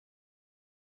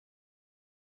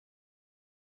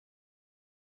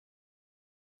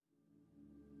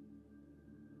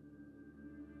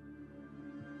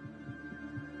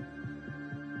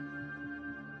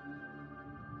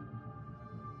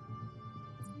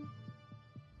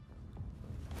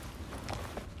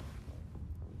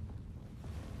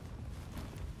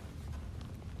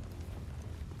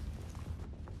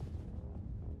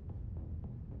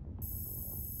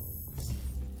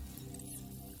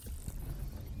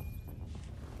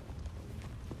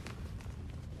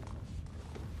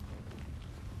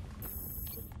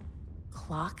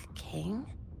Clock King?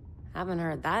 Haven't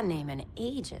heard that name in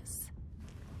ages.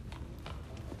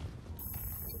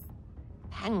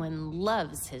 Penguin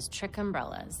loves his trick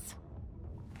umbrellas.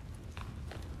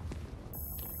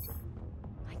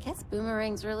 I guess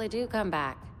boomerangs really do come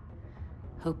back.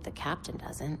 Hope the captain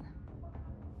doesn't.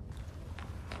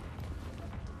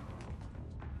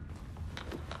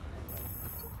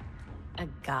 A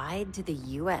guide to the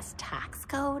US tax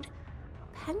code?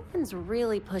 Penguin's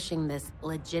really pushing this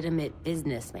legitimate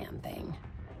businessman thing.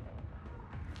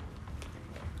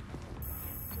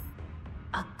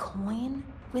 A coin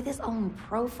with his own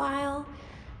profile?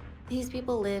 These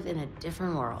people live in a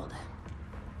different world.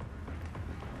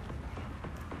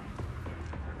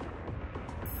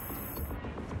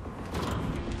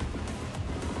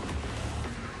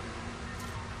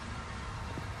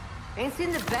 Ain't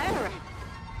seen the Batgirl.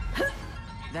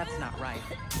 That's not right.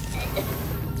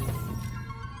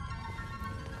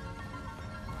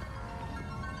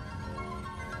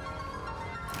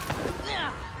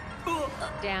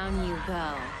 Down you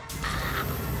go.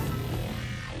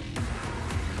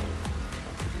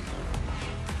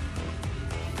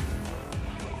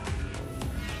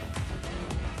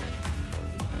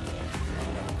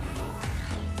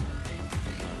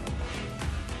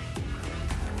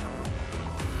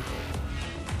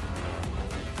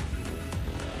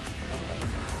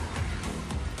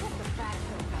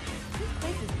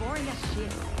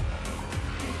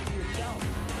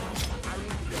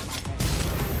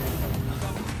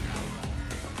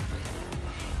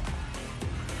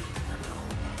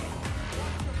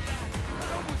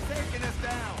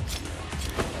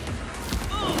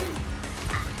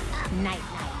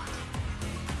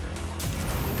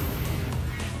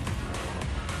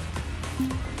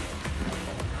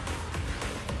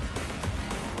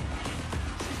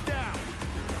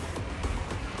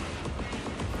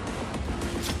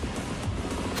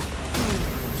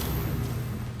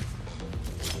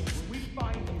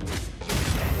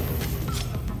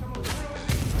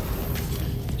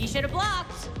 Should have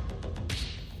blocked.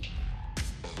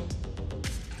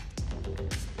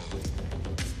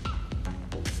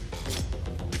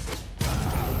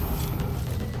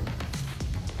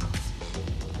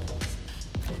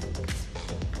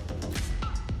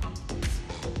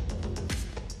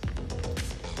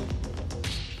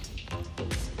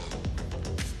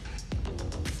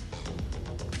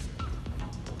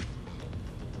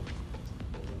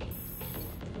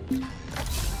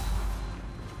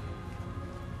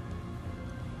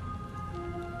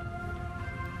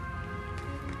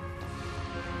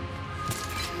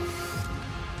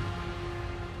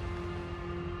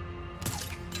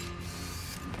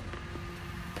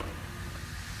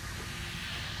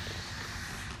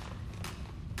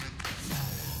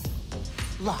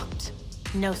 Locked.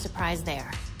 No surprise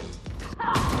there.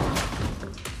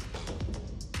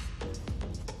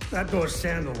 That door's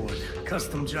sandalwood.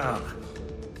 Custom job.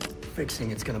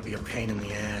 Fixing it's gonna be a pain in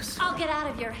the ass. I'll get out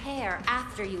of your hair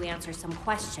after you answer some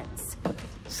questions.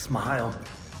 Smile.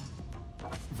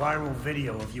 Viral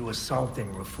video of you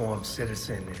assaulting reformed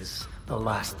citizen is the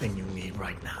last thing you need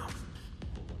right now.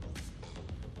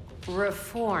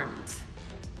 Reformed.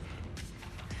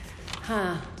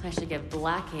 Huh, I should give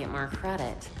Blackgate more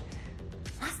credit.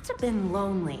 Must have been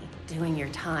lonely doing your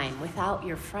time without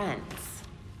your friends.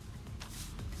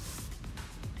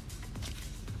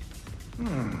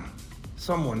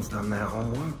 Someone's done their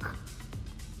homework.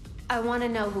 I want to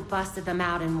know who busted them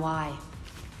out and why.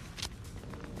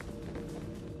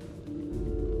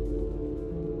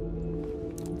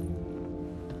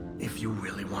 If you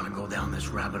really want to go down this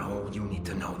rabbit hole, you need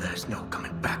to know there's no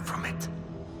coming back from it.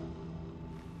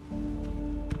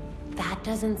 That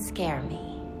doesn't scare me.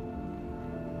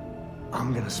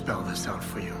 I'm gonna spell this out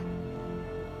for you.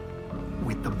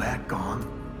 With the bat gone,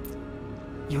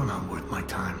 you're not worth my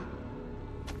time.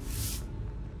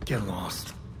 Get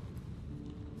lost.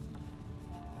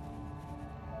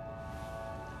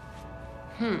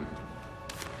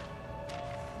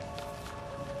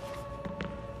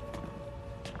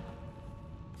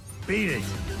 Beat it.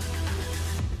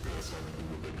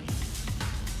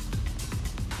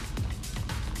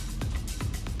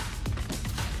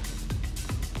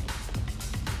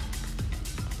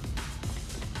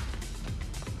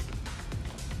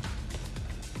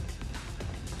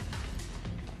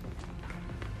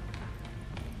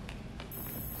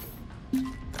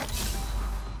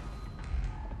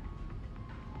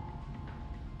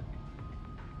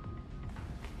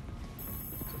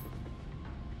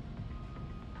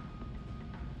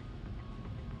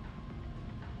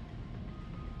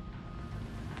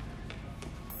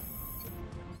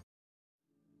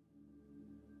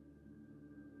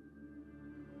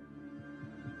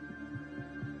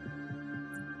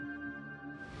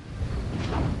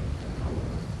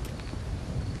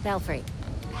 Alfred,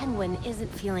 Penguin isn't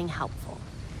feeling helpful.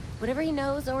 Whatever he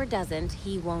knows or doesn't,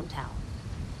 he won't tell.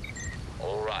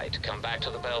 All right, come back to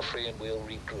the Belfry and we'll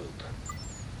regroup.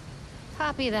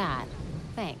 Copy that.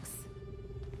 Thanks.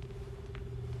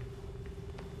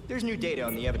 There's new data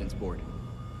on the evidence board.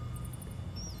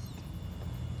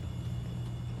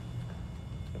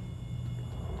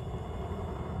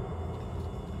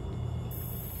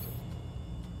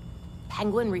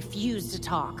 Penguin refused to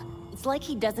talk. It's like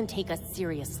he doesn't take us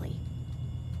seriously.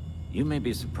 You may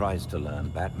be surprised to learn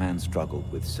Batman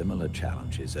struggled with similar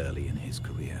challenges early in his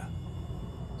career.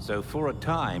 So for a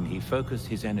time, he focused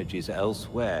his energies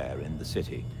elsewhere in the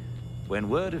city. When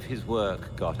word of his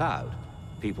work got out,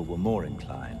 people were more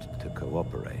inclined to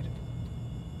cooperate.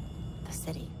 The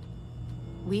city.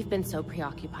 We've been so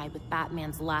preoccupied with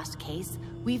Batman's last case,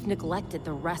 we've neglected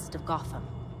the rest of Gotham.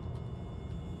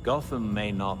 Gotham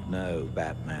may not know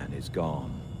Batman is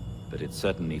gone, but it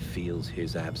certainly feels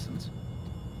his absence.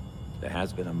 There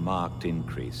has been a marked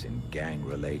increase in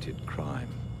gang-related crime.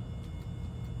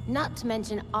 Not to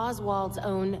mention Oswald's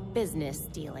own business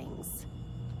dealings.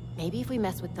 Maybe if we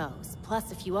mess with those,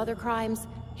 plus a few other crimes,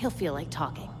 he'll feel like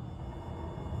talking.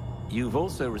 You've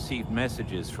also received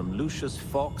messages from Lucius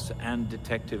Fox and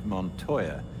Detective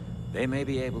Montoya. They may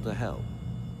be able to help.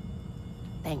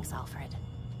 Thanks, Alfred.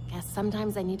 Guess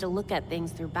sometimes I need to look at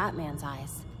things through Batman's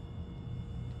eyes.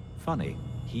 Funny,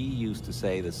 he used to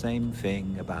say the same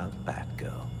thing about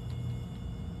Batgirl.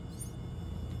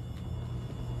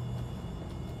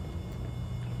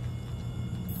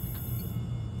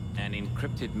 An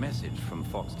encrypted message from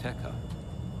Fox Tekka.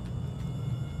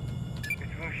 It's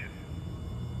Lucius.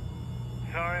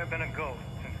 Sorry I've been a ghost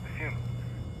since the funeral,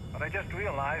 but I just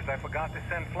realized I forgot to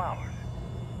send flowers.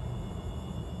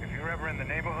 If you're ever in the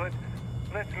neighborhood,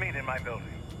 let's meet in my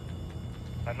building.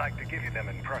 I'd like to give you them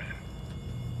in person.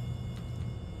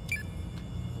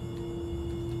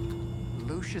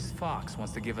 Lucius Fox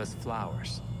wants to give us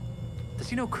flowers. Does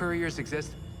he know couriers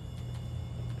exist?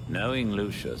 Knowing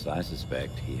Lucius, I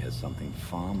suspect he has something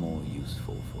far more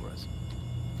useful for us.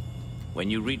 When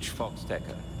you reach Fox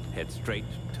Tekka, head straight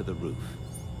to the roof.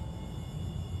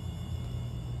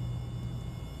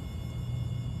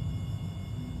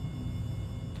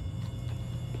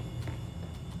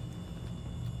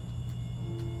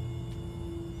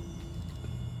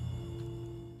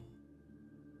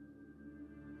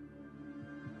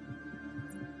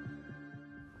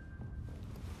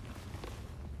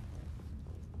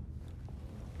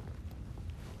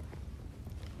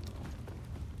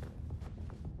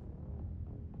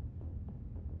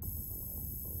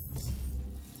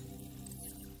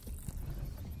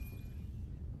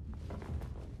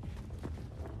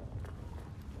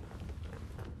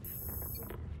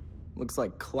 Looks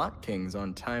like Clock King's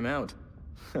on timeout.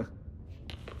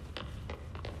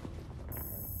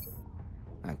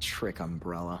 That trick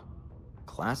umbrella.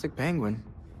 Classic Penguin.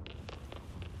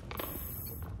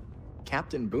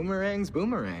 Captain Boomerang's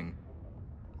boomerang.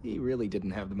 He really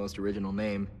didn't have the most original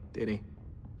name, did he?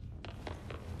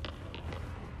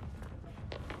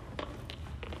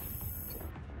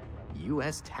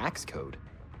 U.S. tax code.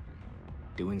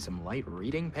 Doing some light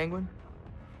reading, Penguin?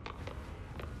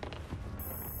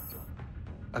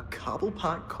 A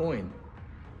Cobblepot coin.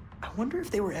 I wonder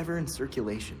if they were ever in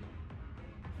circulation.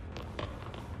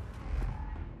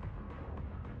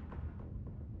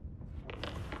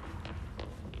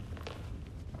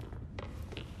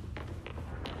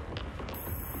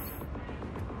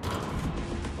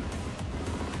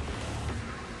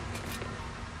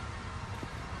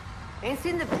 Ain't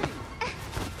seen the...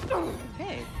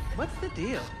 Hey, what's the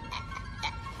deal?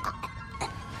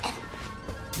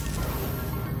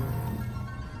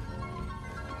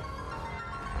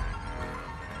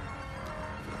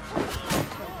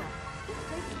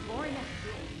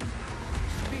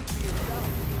 Speak for yourself.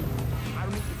 I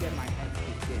need to get my head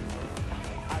kicked in.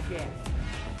 I guess.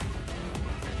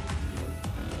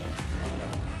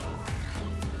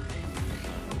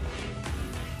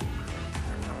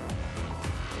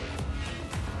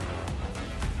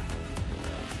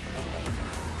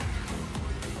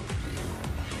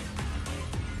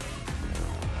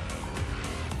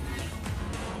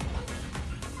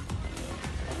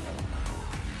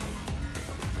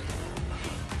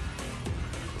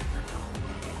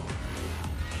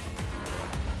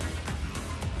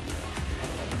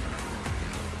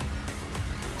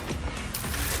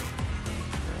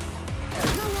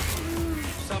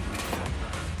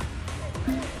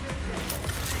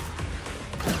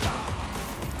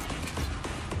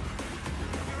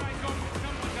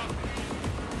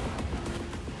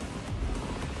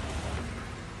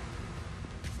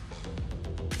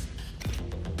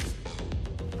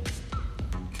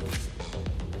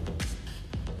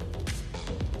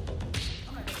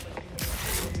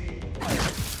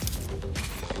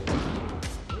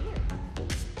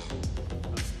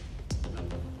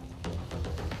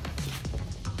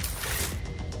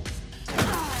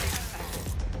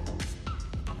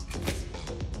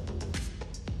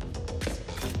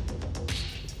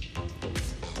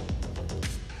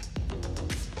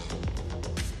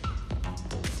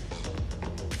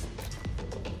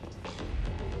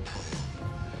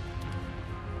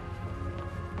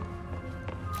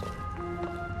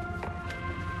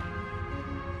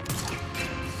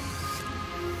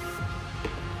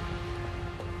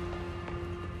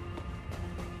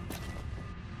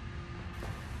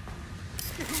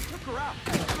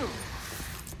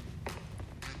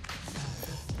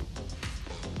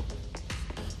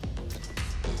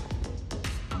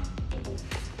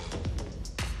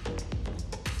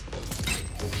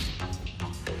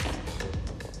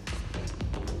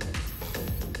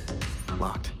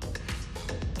 locked.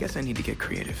 Guess I need to get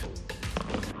creative.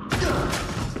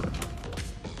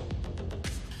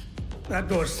 That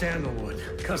door's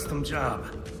sandalwood. Custom job.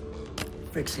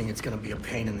 Fixing it's gonna be a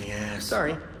pain in the ass.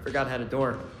 Sorry, forgot I had a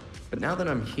door. But now that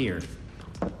I'm here...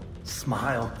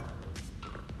 Smile.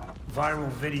 Viral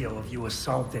video of you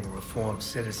assaulting reformed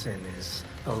citizen is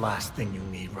the last thing you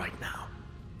need right now.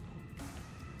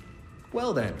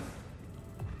 Well then,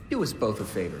 do us both a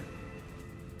favor.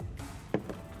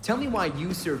 Tell me why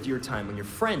you served your time when your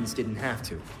friends didn't have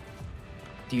to.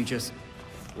 Do you just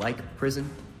like prison?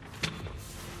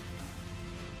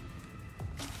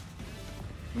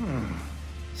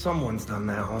 Someone's done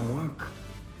their homework.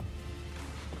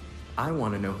 I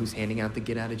want to know who's handing out the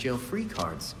get-out-of-jail-free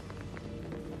cards.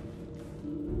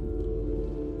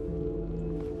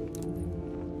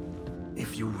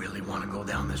 If you really want to go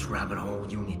down this rabbit hole,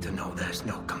 you need to know there's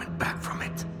no coming back from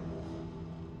it.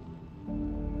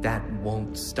 That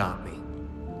won't stop me.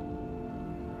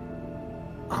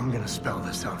 I'm gonna spell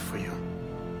this out for you.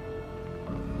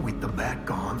 With the bat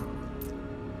gone,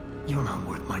 you're not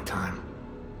worth my time.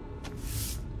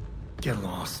 Get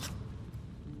lost.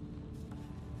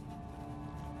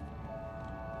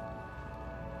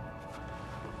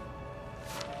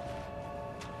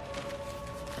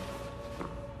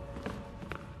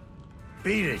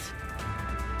 Beat it.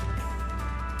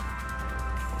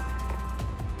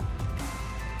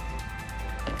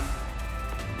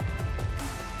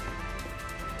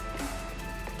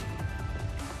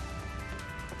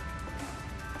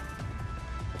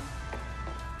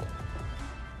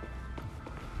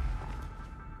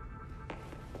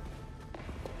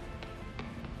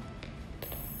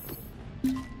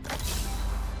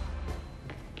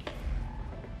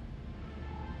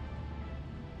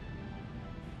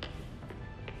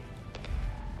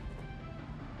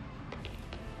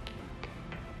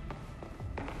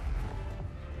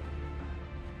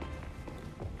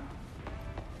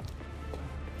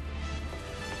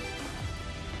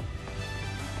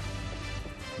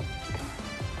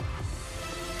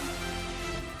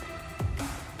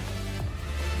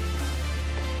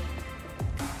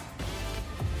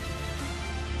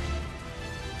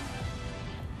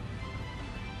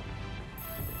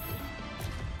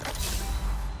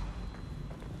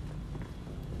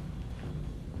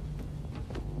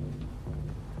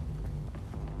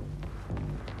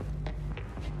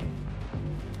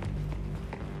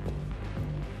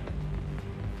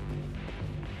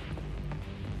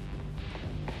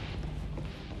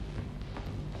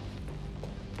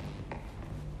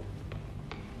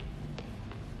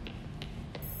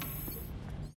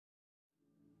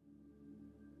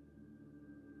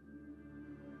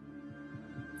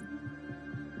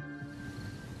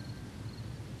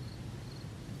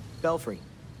 Belfry.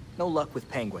 No luck with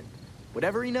Penguin.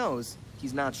 Whatever he knows,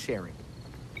 he's not sharing.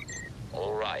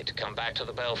 All right, come back to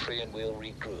the Belfry and we'll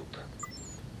regroup.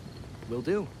 Will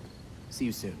do. See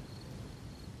you soon.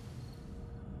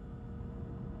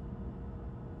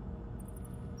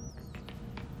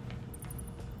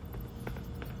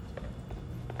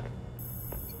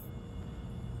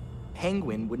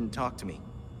 Penguin wouldn't talk to me.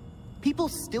 People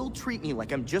still treat me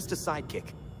like I'm just a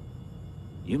sidekick.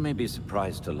 You may be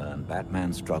surprised to learn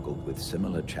Batman struggled with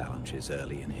similar challenges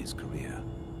early in his career.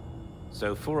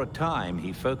 So for a time,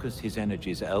 he focused his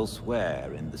energies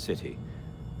elsewhere in the city.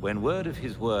 When word of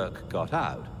his work got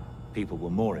out, people were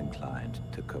more inclined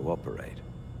to cooperate.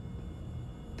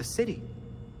 The city?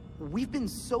 We've been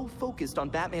so focused on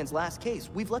Batman's last case,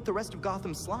 we've let the rest of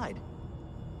Gotham slide.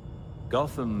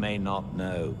 Gotham may not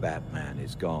know Batman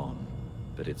is gone,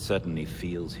 but it certainly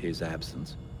feels his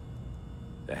absence.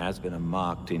 There has been a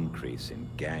marked increase in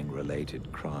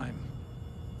gang-related crime.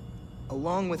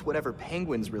 Along with whatever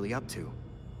Penguin's really up to.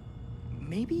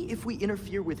 Maybe if we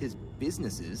interfere with his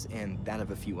businesses, and that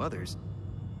of a few others,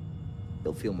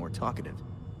 he'll feel more talkative.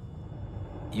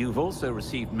 You've also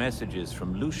received messages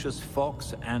from Lucius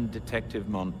Fox and Detective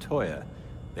Montoya.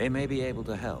 They may be able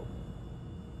to help.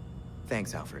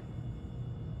 Thanks, Alfred.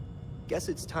 Guess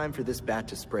it's time for this bat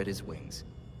to spread his wings.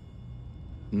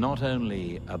 Not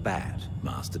only a bat,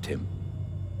 Master Tim.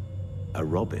 A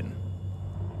robin.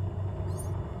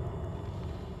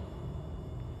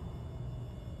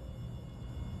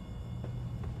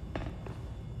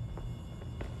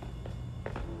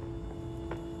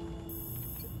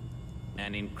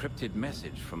 An encrypted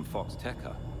message from Fox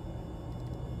Tekka.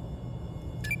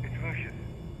 It's Lucius.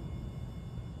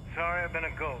 Sorry I've been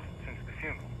a ghost since the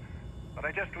funeral, but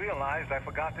I just realized I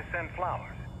forgot to send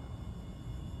flowers.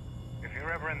 If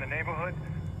you're ever in the neighborhood,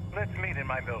 let's meet in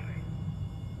my building.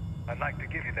 I'd like to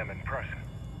give you them in person.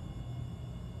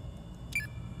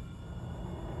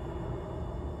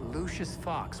 Lucius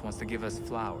Fox wants to give us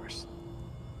flowers.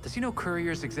 Does he know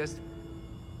couriers exist?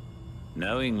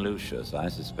 Knowing Lucius, I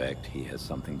suspect he has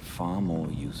something far more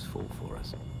useful for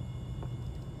us.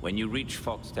 When you reach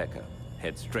Foxteca,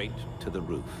 head straight to the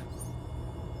roof.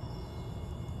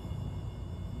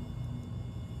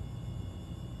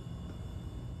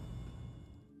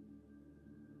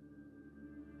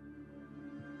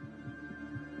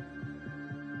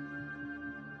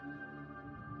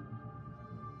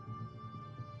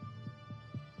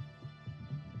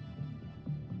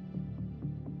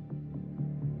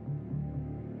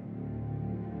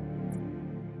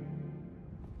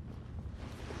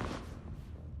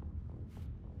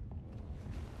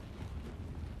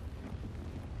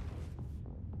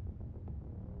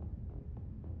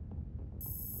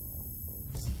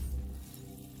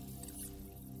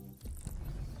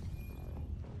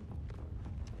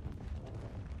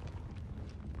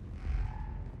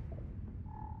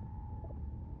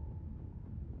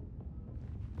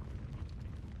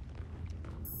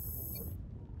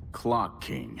 Clock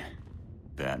King.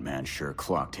 Batman sure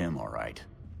clocked him all right.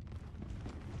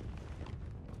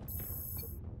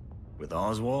 With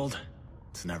Oswald,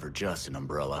 it's never just an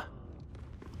umbrella.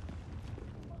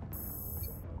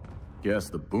 Guess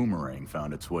the boomerang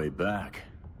found its way back,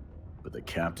 but the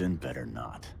captain better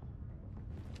not.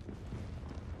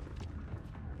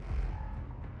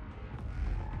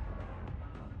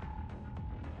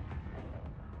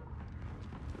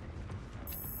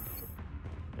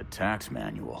 A tax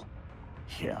manual.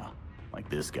 Yeah, like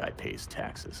this guy pays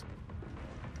taxes.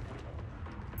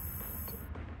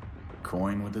 A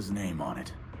coin with his name on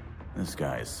it. This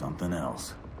guy is something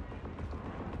else.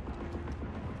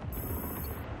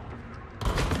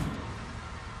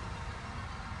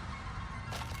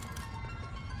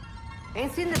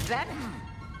 Ain't seen the bat.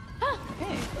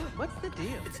 Hey, what's the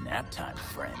deal? It's nap time,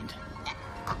 friend.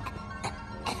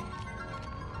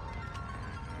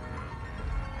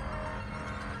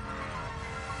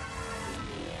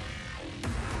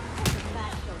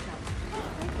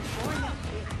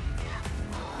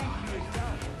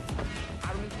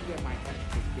 I don't need to get my head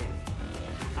kicked in.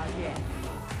 Again.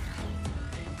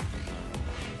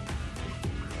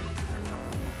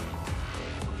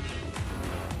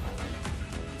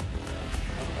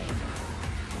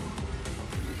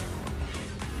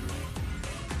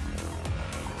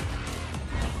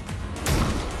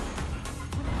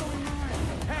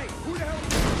 Hey, who the hell?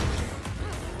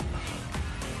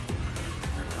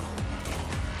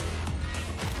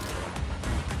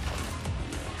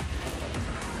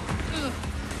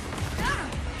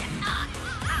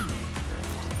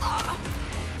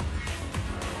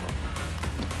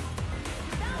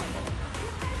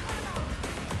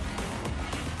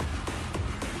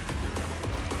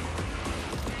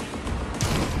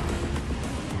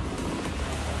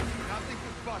 Nothing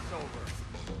to fuss over.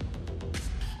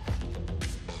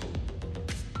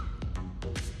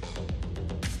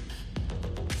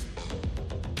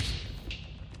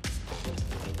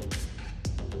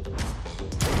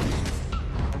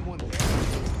 Someone there.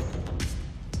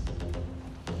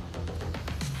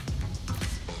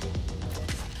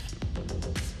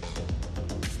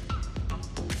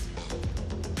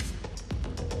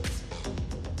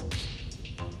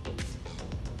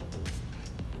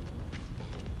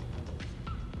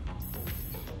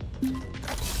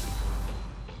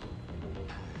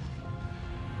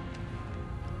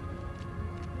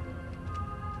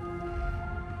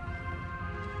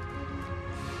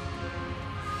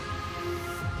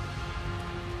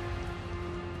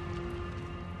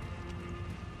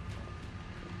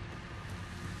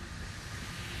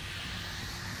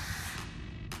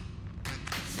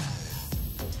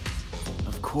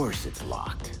 Of course it's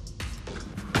locked.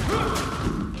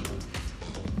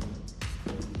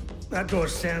 That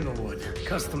door's sandalwood.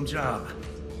 Custom job.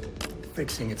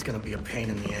 Fixing it's gonna be a pain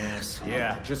in the ass.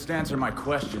 Yeah, just answer my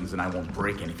questions and I won't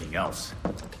break anything else.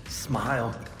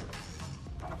 Smile.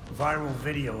 Viral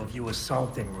video of you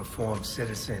assaulting a reformed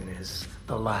citizen is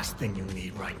the last thing you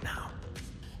need right now.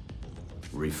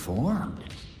 Reformed?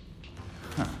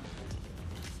 Huh.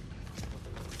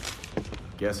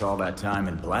 Guess all that time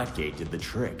in Blackgate did the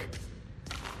trick.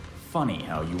 Funny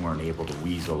how you weren't able to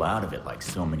weasel out of it like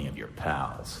so many of your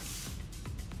pals.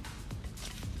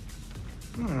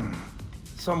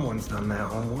 Someone's done their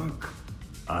homework.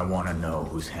 I want to know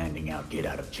who's handing out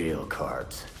get-out-of-jail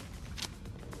cards.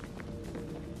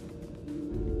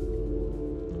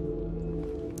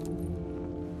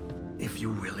 If you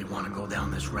really want to go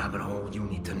down this rabbit hole, you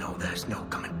need to know there's no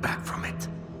coming back from it.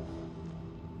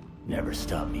 Never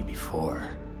stopped me before.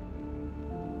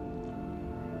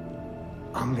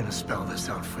 I'm gonna spell this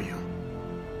out for you.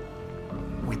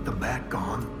 With the bat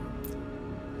gone,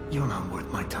 You're not worth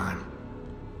my time.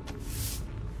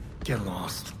 Get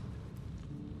lost.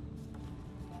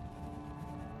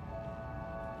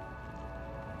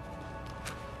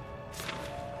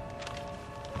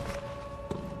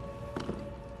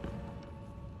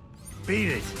 Beat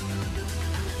it!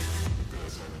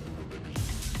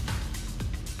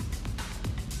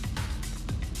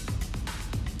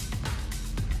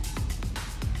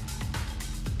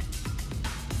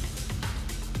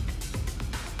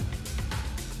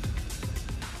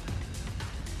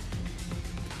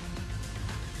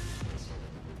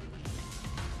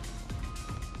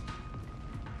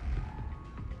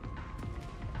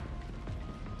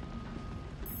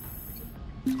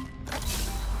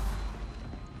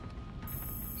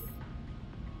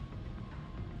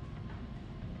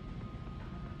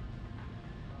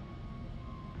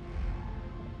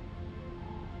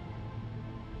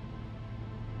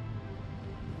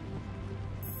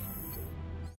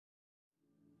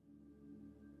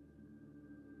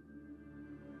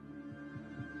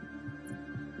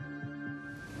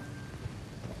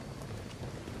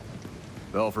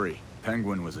 Belfry,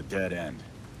 Penguin was a dead end.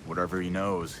 Whatever he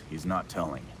knows, he's not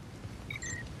telling.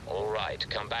 All right,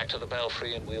 come back to the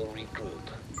Belfry and we'll regroup.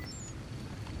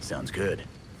 Sounds good.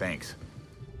 Thanks.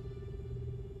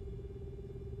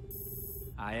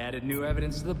 I added new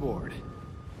evidence to the board.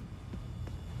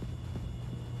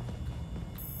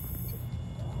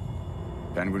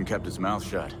 Penguin kept his mouth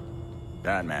shut.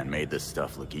 Batman made this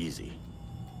stuff look easy.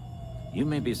 You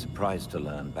may be surprised to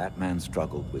learn Batman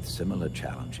struggled with similar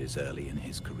challenges early in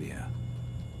his career.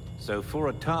 So for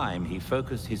a time, he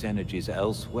focused his energies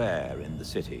elsewhere in the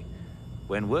city.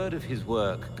 When word of his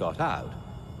work got out,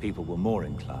 people were more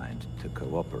inclined to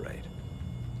cooperate.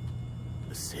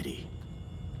 The city.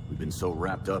 We've been so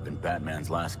wrapped up in Batman's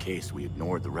last case, we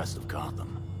ignored the rest of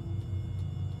Gotham.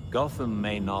 Gotham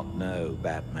may not know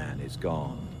Batman is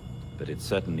gone, but it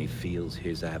certainly feels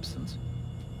his absence.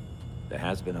 There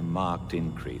has been a marked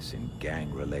increase in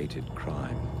gang-related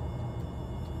crime.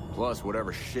 Plus,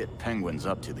 whatever shit Penguin's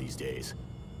up to these days.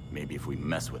 Maybe if we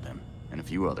mess with him, and a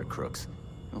few other crooks,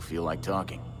 he'll feel like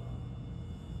talking.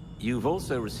 You've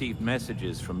also received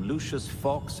messages from Lucius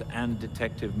Fox and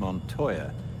Detective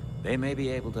Montoya. They may be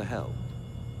able to help.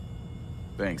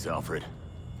 Thanks, Alfred.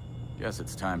 Guess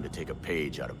it's time to take a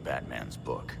page out of Batman's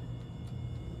book.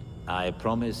 I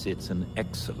promise it's an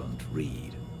excellent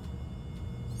read.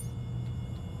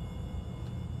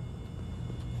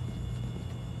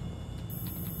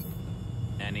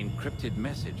 An encrypted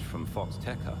message from Fox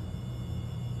Tekka.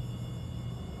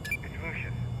 It's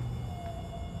Lucius.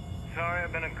 Sorry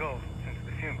I've been a ghost since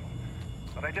the funeral,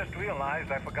 but I just realized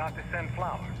I forgot to send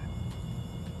flowers.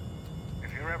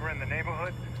 If you're ever in the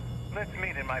neighborhood, let's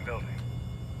meet in my building.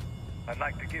 I'd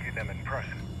like to give you them in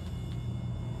person.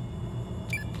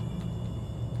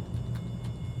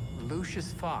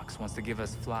 Lucius Fox wants to give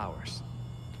us flowers.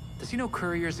 Does he know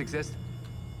couriers exist?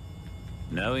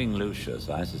 Knowing Lucius,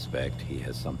 I suspect he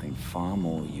has something far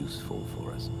more useful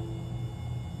for us.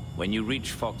 When you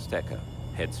reach Fox Tekka,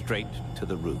 head straight to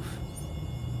the roof.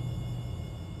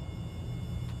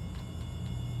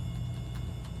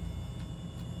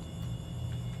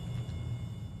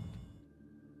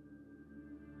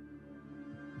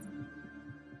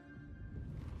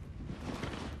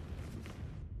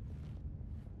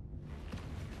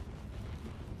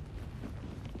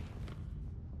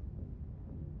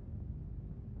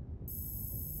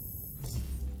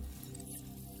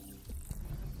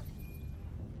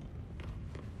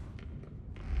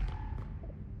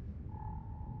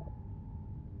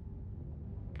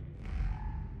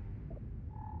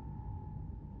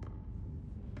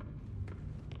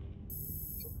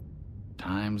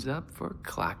 Time's up for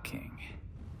Clock King.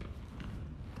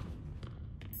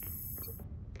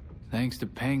 Thanks to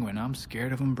Penguin, I'm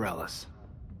scared of umbrellas.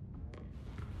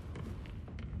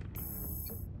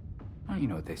 Oh, you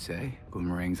know what they say,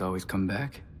 boomerangs always come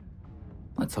back.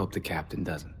 Let's hope the captain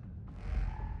doesn't.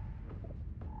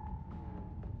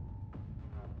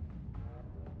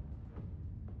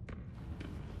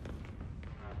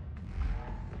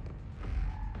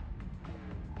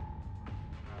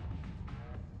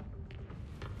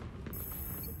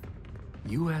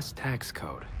 U.S. tax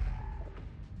code.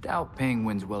 Doubt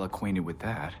Penguin's well acquainted with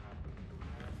that.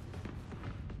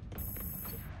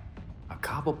 A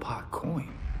Cobblepot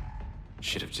coin.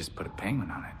 Should have just put a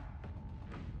penguin on it.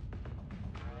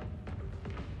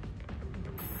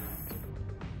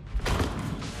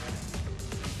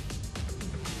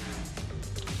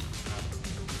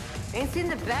 Ain't seen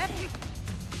the bed?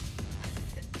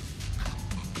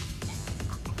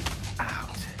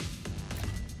 Out.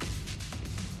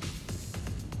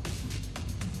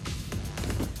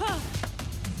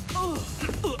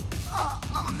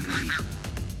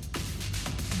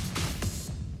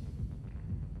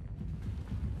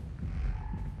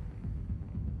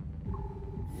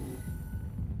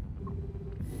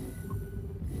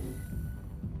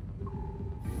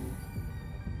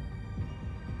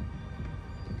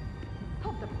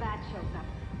 Hope the bat shows up.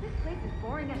 This place is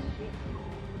boring as shit.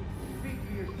 Speak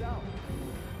for yourself.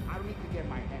 I don't need to get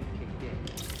my head kicked in.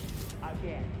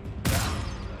 Again.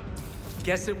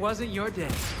 Guess it wasn't your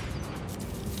day.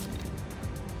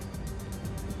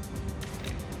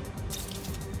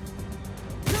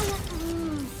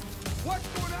 What's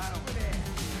going on over there?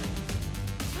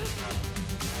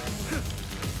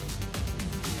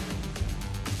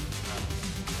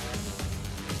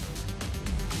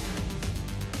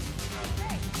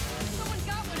 Hey, someone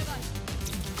got one of us.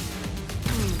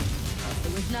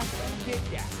 It was nothing. Shit,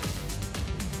 yeah.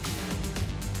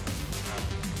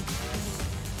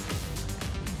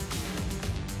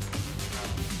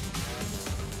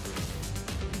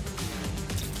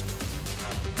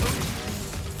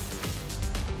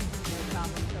 No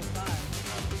problem so far.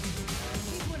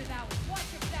 He's one of ours. Watch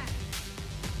your back.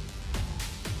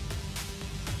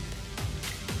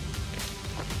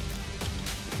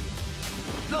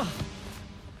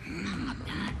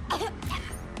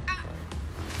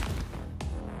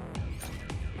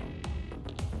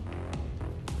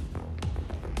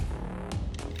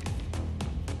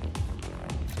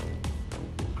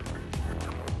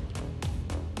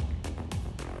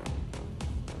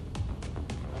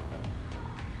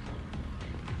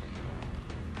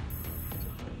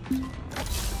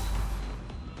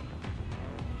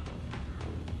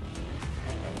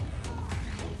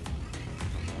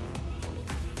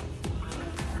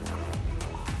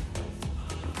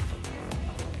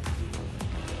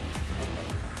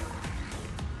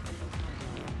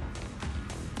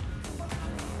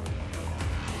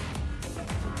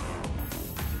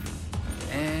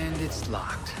 And it's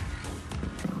locked.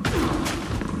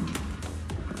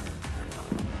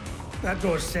 That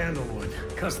door's sandalwood.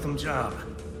 Custom job.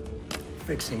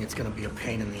 Fixing it's gonna be a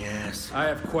pain in the ass. I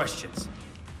have questions.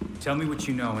 Tell me what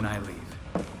you know and I leave.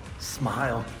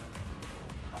 Smile.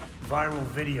 Viral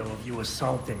video of you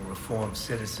assaulting reformed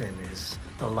citizen is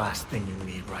the last thing you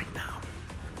need right now.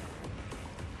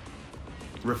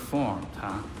 Reformed,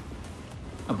 huh?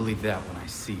 I'll believe that when I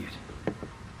see it.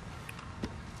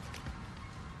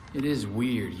 It is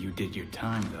weird you did your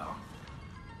time, though.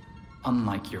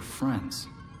 Unlike your friends.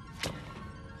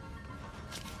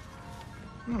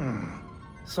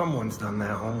 Someone's done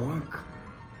their homework.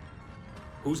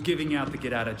 Who's giving out the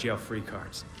get-out-of-jail-free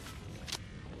cards?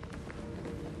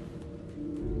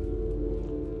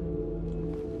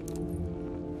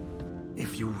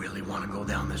 If you really want to go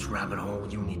down this rabbit hole,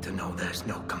 you need to know there's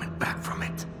no coming back from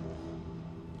it.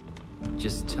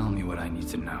 Just tell me what I need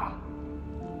to know.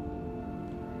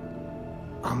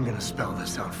 I'm gonna spell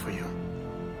this out for you.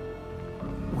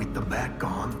 With the bat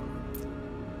gone,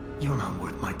 you're not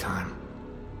worth my time.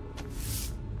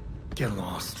 Get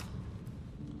lost.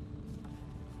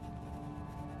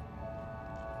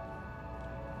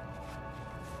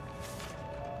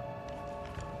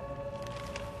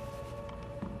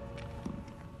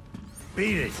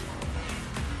 Beat it.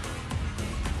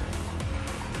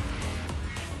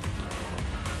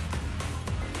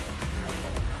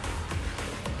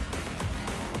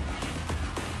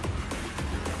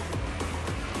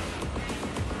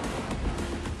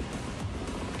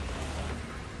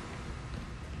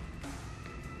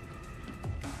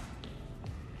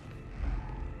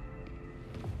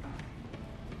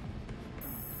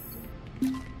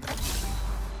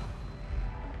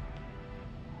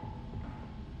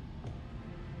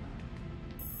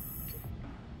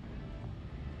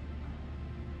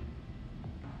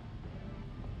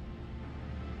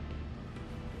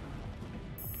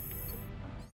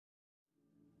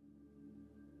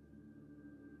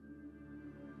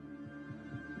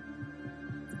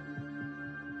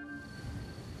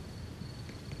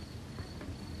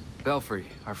 Belfry,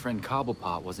 our friend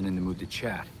Cobblepot wasn't in the mood to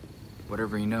chat.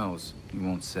 Whatever he knows, he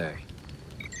won't say.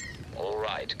 All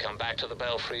right, come back to the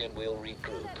Belfry and we'll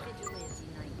regroup.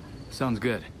 Sounds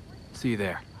good. See you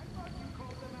there.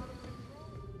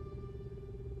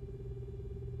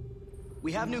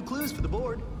 We have new clues for the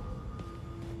board.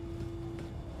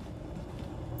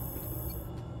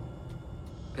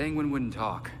 Penguin wouldn't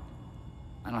talk.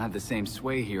 I don't have the same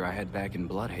sway here I had back in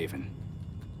Bloodhaven.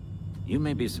 You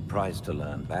may be surprised to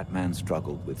learn Batman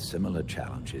struggled with similar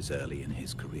challenges early in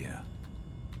his career.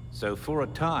 So for a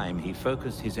time, he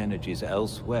focused his energies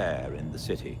elsewhere in the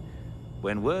city.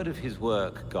 When word of his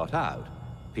work got out,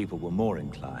 people were more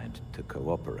inclined to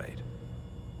cooperate.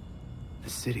 The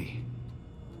city.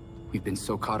 We've been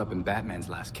so caught up in Batman's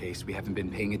last case, we haven't been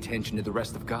paying attention to the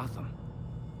rest of Gotham.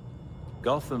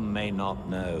 Gotham may not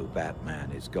know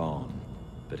Batman is gone,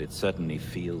 but it certainly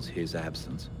feels his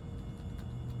absence.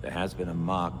 There has been a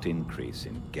marked increase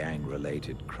in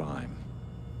gang-related crime.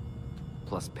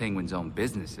 Plus Penguin's own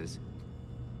businesses.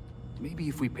 Maybe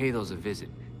if we pay those a visit,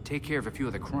 take care of a few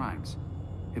of the crimes,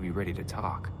 he'll be ready to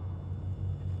talk.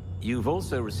 You've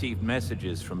also received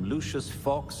messages from Lucius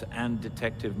Fox and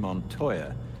Detective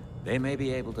Montoya. They may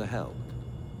be able to help.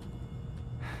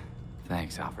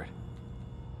 Thanks, Alfred.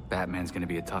 Batman's gonna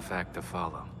be a tough act to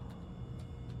follow.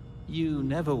 You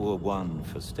never were one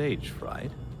for stage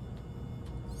fright.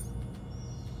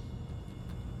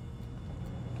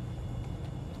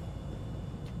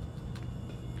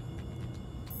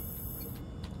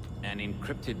 An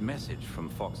encrypted message from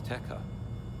Fox Tekka.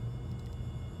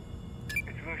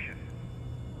 It's Lucius.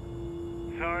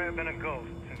 Sorry I've been a ghost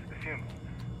since the funeral,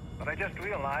 but I just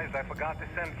realized I forgot to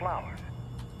send flowers.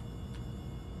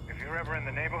 If you're ever in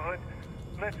the neighborhood,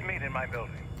 let's meet in my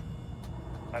building.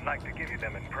 I'd like to give you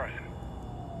them in person.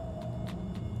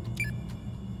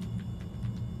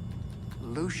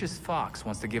 Lucius Fox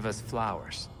wants to give us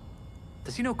flowers.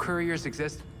 Does he know couriers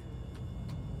exist?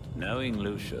 Knowing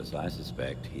Lucius, I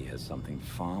suspect he has something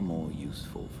far more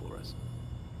useful for us.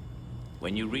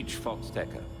 When you reach Fox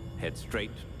Tekka, head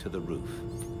straight to the roof.